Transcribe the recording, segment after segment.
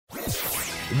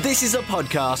This is a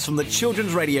podcast from the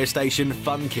children's radio station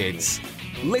Fun Kids.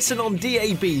 Listen on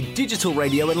DAB Digital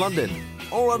Radio in London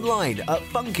or online at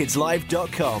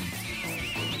funkidslive.com.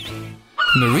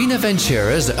 Marina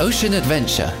Ventura's Ocean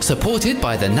Adventure, supported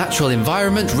by the Natural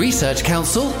Environment Research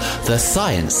Council, the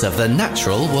science of the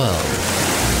natural world.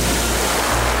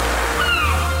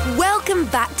 Welcome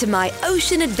back to my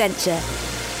ocean adventure.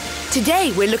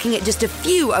 Today we're looking at just a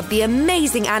few of the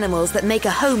amazing animals that make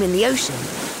a home in the ocean.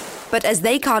 But as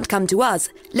they can't come to us,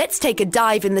 let's take a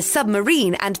dive in the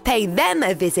submarine and pay them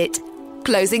a visit.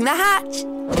 Closing the hatch.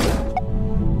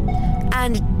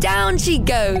 And down she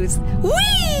goes.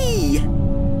 Whee!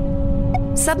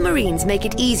 Submarines make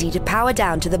it easy to power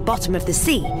down to the bottom of the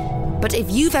sea. But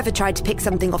if you've ever tried to pick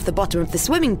something off the bottom of the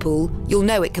swimming pool, you'll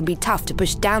know it can be tough to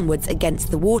push downwards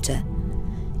against the water.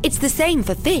 It's the same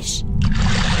for fish.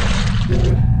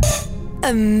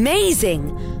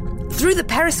 Amazing! Through the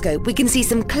periscope, we can see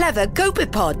some clever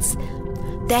copepods.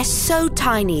 They're so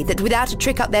tiny that without a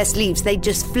trick up their sleeves, they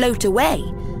just float away.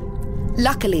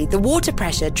 Luckily, the water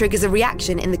pressure triggers a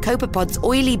reaction in the copepod's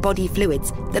oily body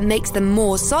fluids that makes them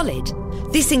more solid.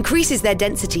 This increases their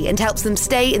density and helps them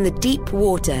stay in the deep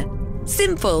water.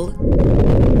 Simple.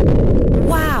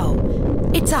 Wow,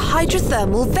 it's a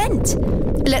hydrothermal vent.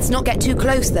 Let's not get too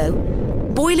close, though.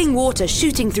 Boiling water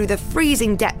shooting through the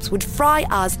freezing depths would fry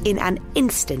us in an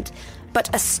instant. But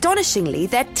astonishingly,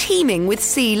 they're teeming with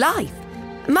sea life.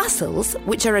 Mussels,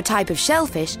 which are a type of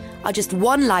shellfish, are just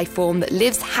one life form that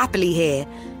lives happily here,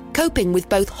 coping with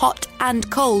both hot and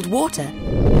cold water.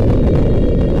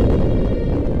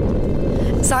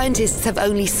 Scientists have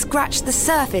only scratched the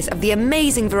surface of the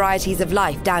amazing varieties of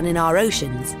life down in our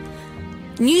oceans.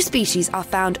 New species are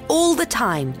found all the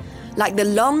time, like the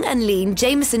long and lean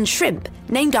Jameson shrimp,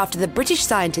 named after the British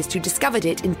scientist who discovered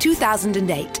it in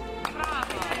 2008.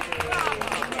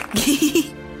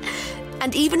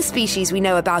 And even species we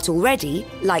know about already,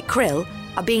 like krill,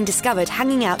 are being discovered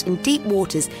hanging out in deep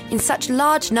waters in such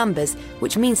large numbers,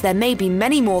 which means there may be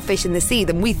many more fish in the sea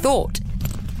than we thought.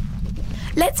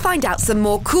 Let's find out some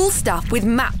more cool stuff with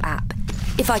Map app,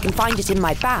 if I can find it in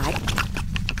my bag.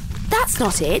 That's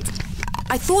not it.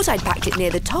 I thought I'd packed it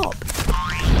near the top.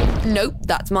 Nope,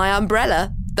 that's my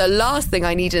umbrella. The last thing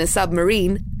I need in a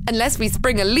submarine, unless we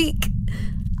spring a leak.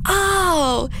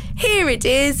 Oh, here it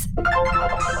is.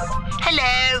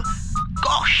 Hello.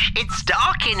 Gosh, it's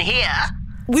dark in here.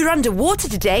 We're underwater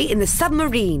today in the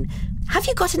submarine. Have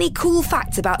you got any cool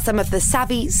facts about some of the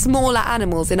savvy, smaller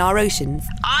animals in our oceans?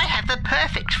 I have the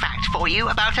perfect fact for you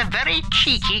about a very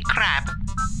cheeky crab.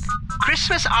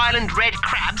 Christmas Island red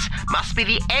crabs must be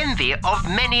the envy of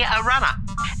many a runner.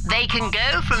 They can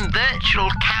go from virtual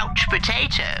couch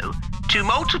potato to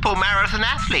multiple marathon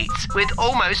athletes with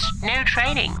almost no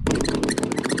training.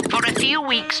 For a few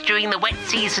weeks during the wet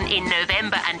season in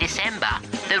November and December,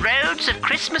 the roads of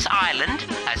Christmas Island,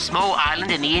 a small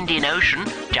island in the Indian Ocean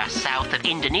just south of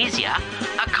Indonesia,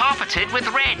 are carpeted with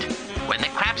red when the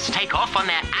crabs take off on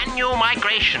their annual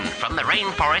migration from the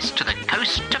rainforest to the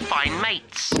coast to find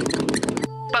mates.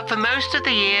 But for most of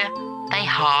the year, they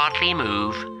hardly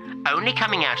move, only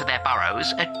coming out of their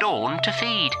burrows at dawn to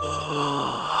feed.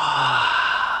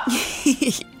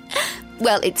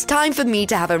 Well, it's time for me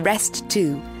to have a rest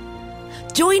too.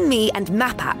 Join me and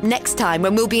MapApp next time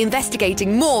when we'll be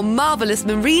investigating more marvellous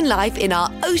marine life in our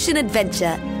ocean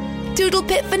adventure. Doodle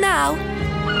pip for now.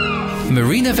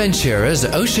 Marina Ventura's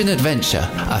Ocean Adventure,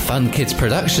 a Fun Kids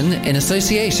production in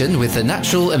association with the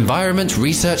Natural Environment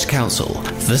Research Council,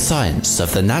 the science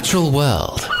of the natural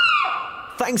world.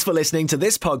 Thanks for listening to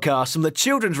this podcast from the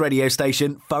children's radio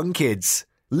station Fun Kids.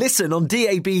 Listen on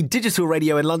DAB Digital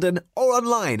Radio in London or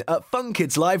online at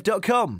funkidslive.com.